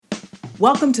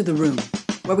Welcome to The Room,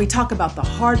 where we talk about the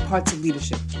hard parts of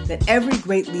leadership that every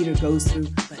great leader goes through,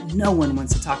 but no one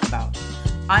wants to talk about.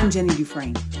 I'm Jenny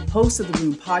Dufresne, host of The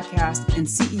Room podcast and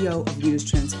CEO of Leaders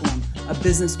Transform, a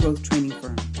business growth training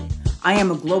firm. I am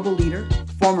a global leader,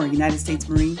 former United States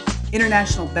Marine,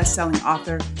 international best-selling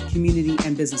author, community,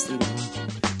 and business leader.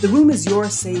 The Room is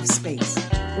your safe space.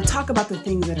 We'll talk about the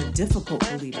things that are difficult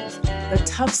for leaders, the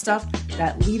tough stuff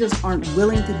that leaders aren't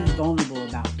willing to be vulnerable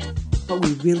about, but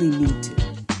we really need to.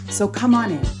 So come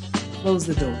on in, close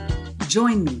the door,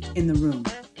 join me in the room.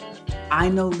 I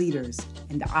know leaders,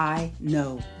 and I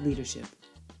know leadership.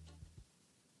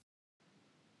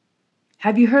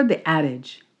 Have you heard the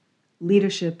adage,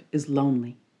 leadership is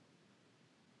lonely?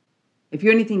 If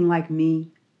you're anything like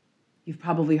me, you've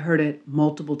probably heard it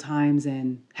multiple times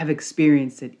and have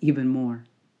experienced it even more.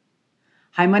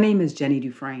 Hi, my name is Jenny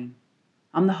Dufresne.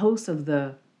 I'm the host of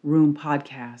the Room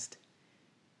podcast.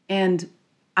 And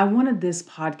I wanted this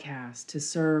podcast to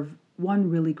serve one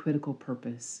really critical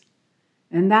purpose.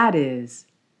 And that is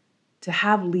to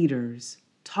have leaders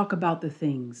talk about the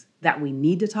things that we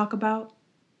need to talk about,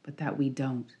 but that we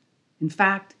don't. In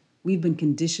fact, we've been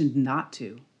conditioned not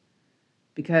to.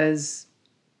 Because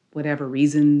whatever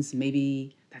reasons,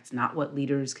 maybe that's not what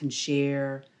leaders can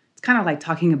share. It's kind of like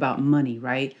talking about money,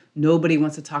 right? Nobody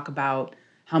wants to talk about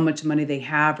how much money they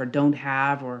have or don't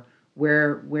have, or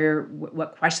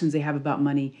what questions they have about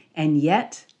money. And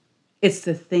yet, it's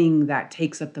the thing that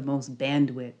takes up the most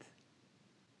bandwidth.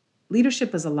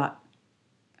 Leadership is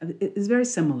very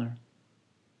similar.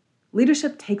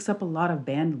 Leadership takes up a lot of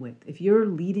bandwidth. If you're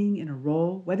leading in a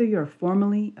role, whether you're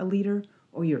formally a leader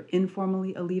or you're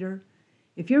informally a leader,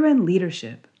 if you're in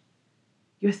leadership,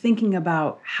 you're thinking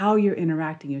about how you're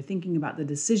interacting, you're thinking about the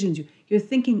decisions, you're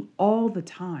thinking all the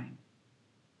time.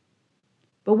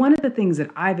 But one of the things that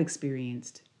I've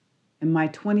experienced in my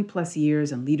 20 plus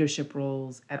years in leadership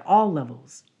roles at all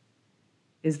levels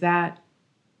is that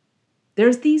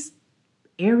there's these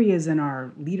areas in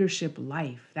our leadership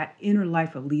life, that inner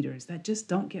life of leaders, that just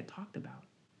don't get talked about.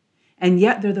 And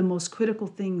yet they're the most critical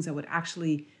things that would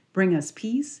actually bring us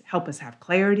peace, help us have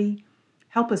clarity,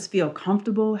 help us feel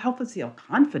comfortable, help us feel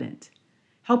confident,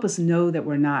 help us know that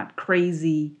we're not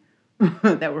crazy,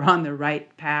 that we're on the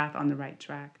right path, on the right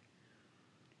track.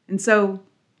 And so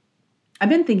I've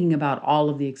been thinking about all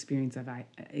of the experiences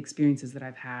that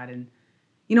I've had. And,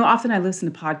 often I listen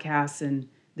to podcasts and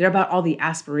they're about all the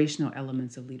aspirational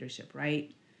elements of leadership,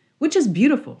 right? Which is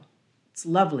beautiful. It's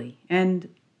lovely. And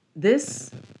this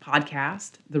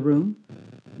podcast, The Room,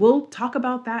 will talk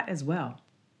about that as well.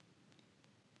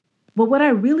 But what I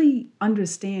really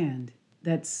understand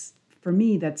that's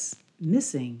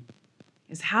missing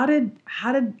is how did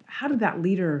that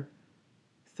leader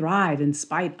thrive in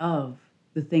spite of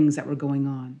the things that were going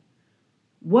on?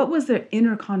 What was their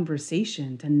inner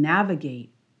conversation to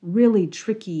navigate really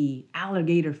tricky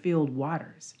alligator-filled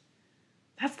waters?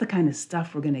 That's the kind of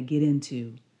stuff we're going to get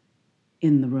into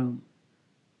in The Room.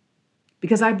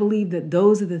 Because I believe that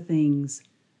those are the things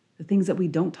that we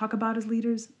don't talk about as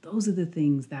leaders, those are the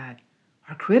things that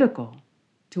are critical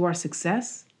to our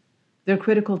success. They're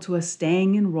critical to us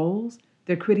staying in roles.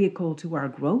 They're critical to our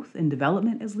growth and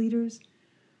development as leaders.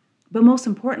 But most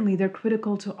importantly, they're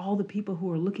critical to all the people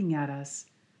who are looking at us,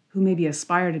 who maybe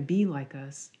aspire to be like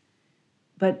us,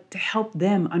 but to help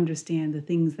them understand the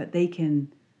things that they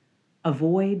can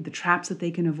avoid, the traps that they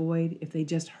can avoid if they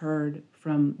just heard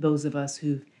from those of us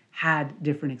who've had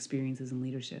different experiences in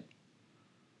leadership.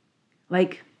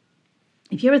 Like,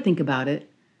 if you ever think about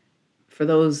it, for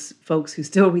those folks who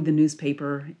still read the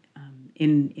newspaper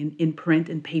in print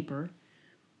and paper,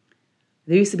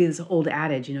 there used to be this old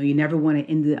adage, you never want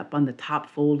to end up on the top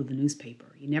fold of the newspaper.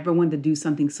 You never want to do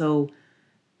something so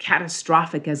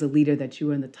catastrophic as a leader that you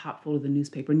were in the top fold of the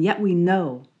newspaper. And yet we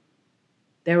know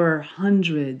there are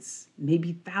hundreds,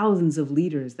 maybe thousands of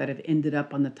leaders that have ended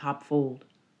up on the top fold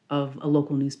of a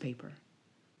local newspaper.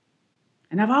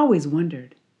 And I've always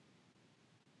wondered,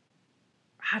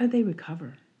 how did they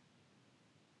recover?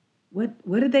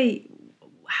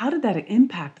 How did that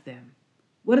impact them?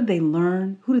 What did they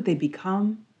learn? Who did they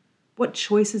become? What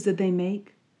choices did they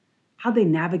make? How they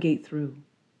navigate through?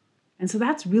 And so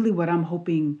that's really what I'm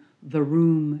hoping The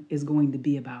Room is going to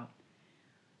be about.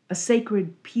 A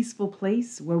sacred, peaceful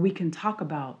place where we can talk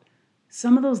about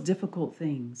some of those difficult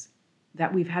things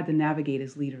that we've had to navigate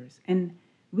as leaders, and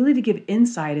really to give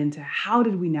insight into how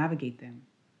did we navigate them.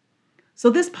 So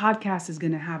this podcast is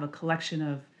going to have a collection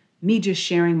of me just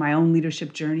sharing my own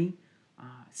leadership journey.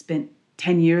 Spent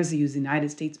 10 years as a United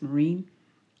States Marine.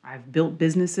 I've built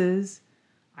businesses.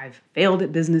 I've failed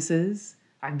at businesses.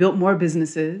 I've built more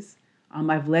businesses.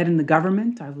 I've led in the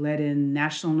government, I've led in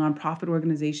national nonprofit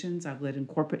organizations, I've led in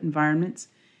corporate environments.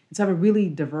 And so I have a really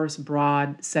diverse,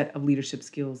 broad set of leadership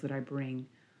skills that I bring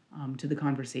to the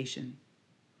conversation.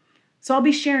 So I'll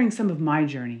be sharing some of my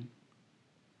journey,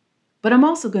 but I'm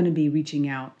also going to be reaching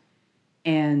out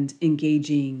and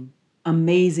engaging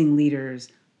amazing leaders,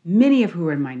 many of who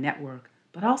are in my network,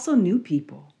 but also new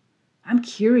people. I'm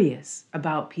curious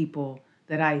about people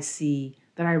that I see,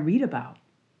 that I read about.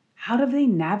 How have they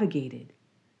navigated?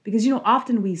 Because,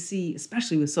 often we see,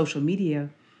 especially with social media,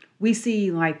 we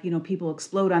see people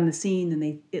explode on the scene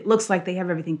and it looks like they have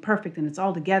everything perfect and it's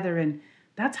all together. And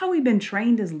that's how we've been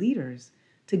trained as leaders,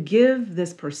 to give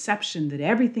this perception that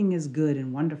everything is good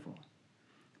and wonderful.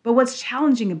 But what's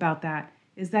challenging about that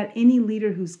is that any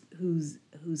leader who's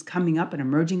coming up, an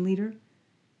emerging leader,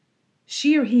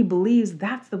 she or he believes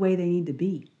that's the way they need to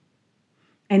be.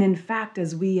 And in fact,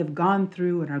 as we have gone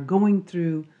through and are going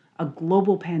through a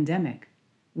global pandemic,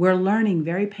 we're learning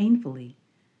very painfully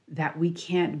that we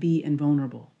can't be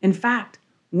invulnerable. In fact,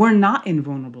 we're not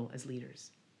invulnerable as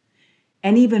leaders.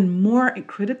 And even more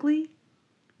critically,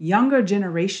 younger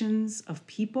generations of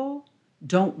people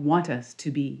don't want us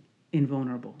to be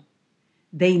invulnerable.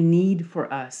 They need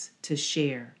for us to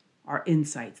share our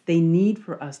insights. They need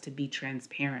for us to be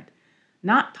transparent.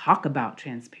 Not talk about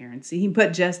transparency,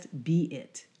 but just be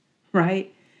it,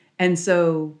 right? And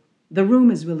so the room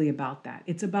is really about that.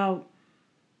 It's about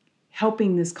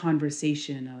helping this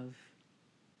conversation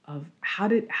of how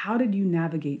did you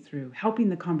navigate through, helping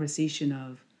the conversation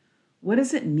of what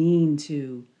does it mean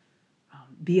to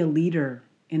be a leader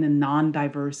in a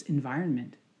non-diverse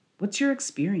environment? What's your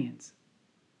experience?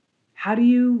 How do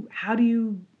you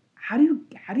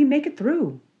make it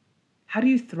through? How do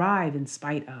you thrive in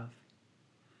spite of?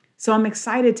 So I'm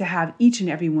excited to have each and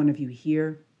every one of you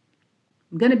here.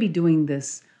 I'm going to be doing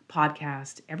this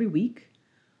podcast every week.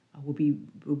 We'll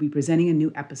be presenting a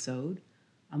new episode.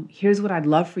 Here's what I'd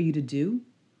love for you to do.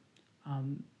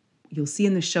 You'll see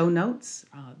in the show notes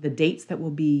the dates that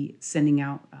we'll be sending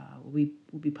out. We'll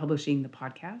be publishing the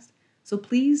podcast. So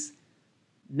please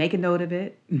make a note of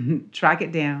it, track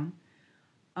it down.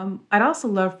 I'd also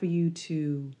love for you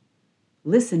to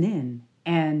listen in.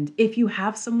 And if you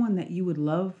have someone that you would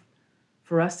love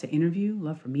for us to interview,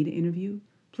 love for me to interview,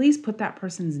 please put that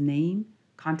person's name,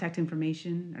 contact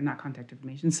information, or not contact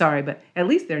information, sorry, but at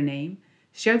least their name.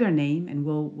 Share their name, and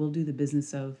we'll do the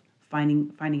business of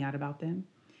finding out about them.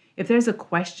 If there's a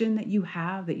question that you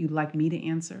have that you'd like me to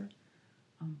answer,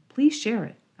 please share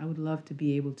it. I'd love to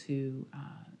be able to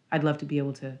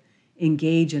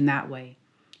engage in that way,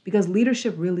 because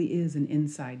leadership really is an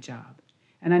inside job.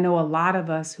 And I know a lot of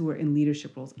us who are in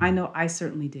leadership roles, I know I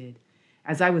certainly did.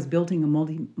 As I was building a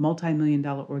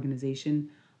multi-million-dollar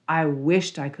organization, I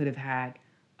wished I could have had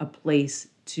a place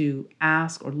to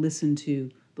ask or listen to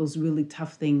those really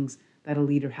tough things that a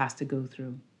leader has to go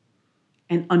through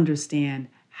and understand,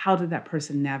 how did that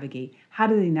person navigate? How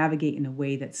did they navigate in a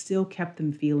way that still kept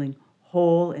them feeling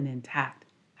whole and intact?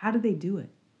 How did they do it?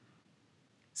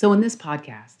 So in this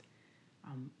podcast,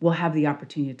 we'll have the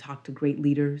opportunity to talk to great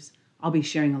leaders. I'll be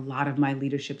sharing a lot of my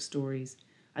leadership stories.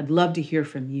 I'd love to hear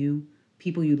from you,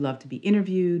 people you'd love to be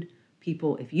interviewed,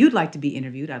 people, if you'd like to be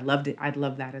interviewed, I'd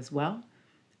love that as well.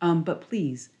 But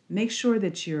please make sure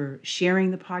that you're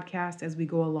sharing the podcast as we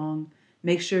go along.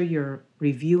 Make sure you're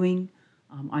reviewing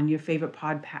on your favorite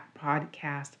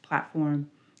podcast platform,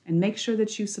 and make sure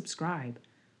that you subscribe,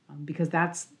 because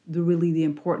that's really the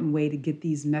important way to get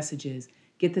these messages,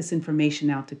 get this information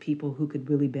out to people who could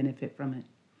really benefit from it.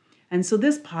 And so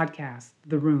this podcast,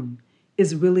 The Room,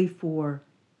 is really for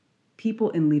people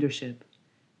in leadership.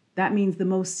 That means the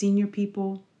most senior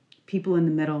people, people in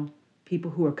the middle,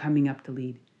 people who are coming up to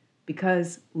lead.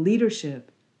 Because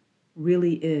leadership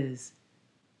really is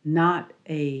not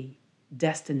a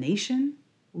destination.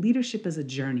 Leadership is a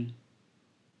journey.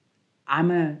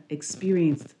 I'm an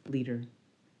experienced leader,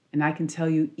 and I can tell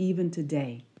you even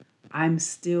today, I'm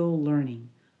still learning.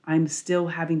 I'm still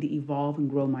having to evolve and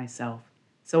grow myself.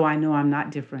 So I know I'm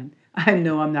not different. I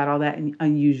know I'm not all that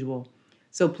unusual.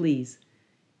 So please,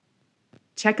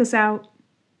 check us out,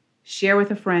 share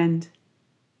with a friend.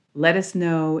 Let us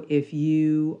know if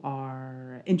you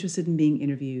are interested in being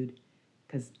interviewed,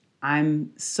 because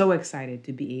I'm so excited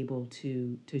to be able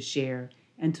to share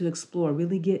and to explore,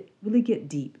 really get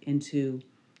deep into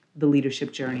the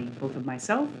leadership journey, both of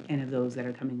myself and of those that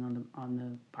are coming on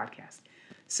the podcast.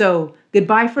 So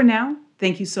goodbye for now.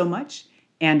 Thank you so much.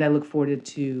 And I look forward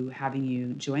to having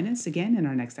you join us again in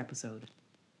our next episode.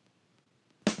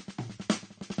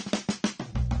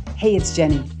 Hey, it's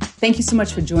Jenny. Thank you so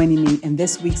much for joining me in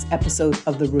this week's episode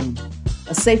of The Room,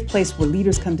 a safe place where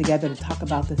leaders come together to talk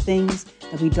about the things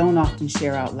that we don't often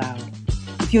share out loud.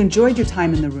 If you enjoyed your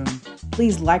time in the room,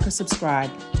 please like or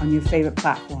subscribe on your favorite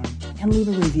platform and leave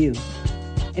a review.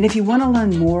 And if you want to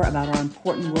learn more about our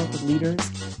important work with leaders,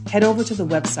 head over to the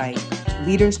website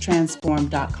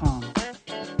leaderstransform.com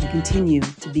and continue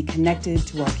to be connected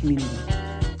to our community.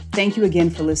 Thank you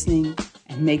again for listening,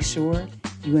 and make sure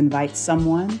you invite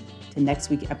someone to next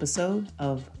week's episode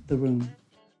of The Room.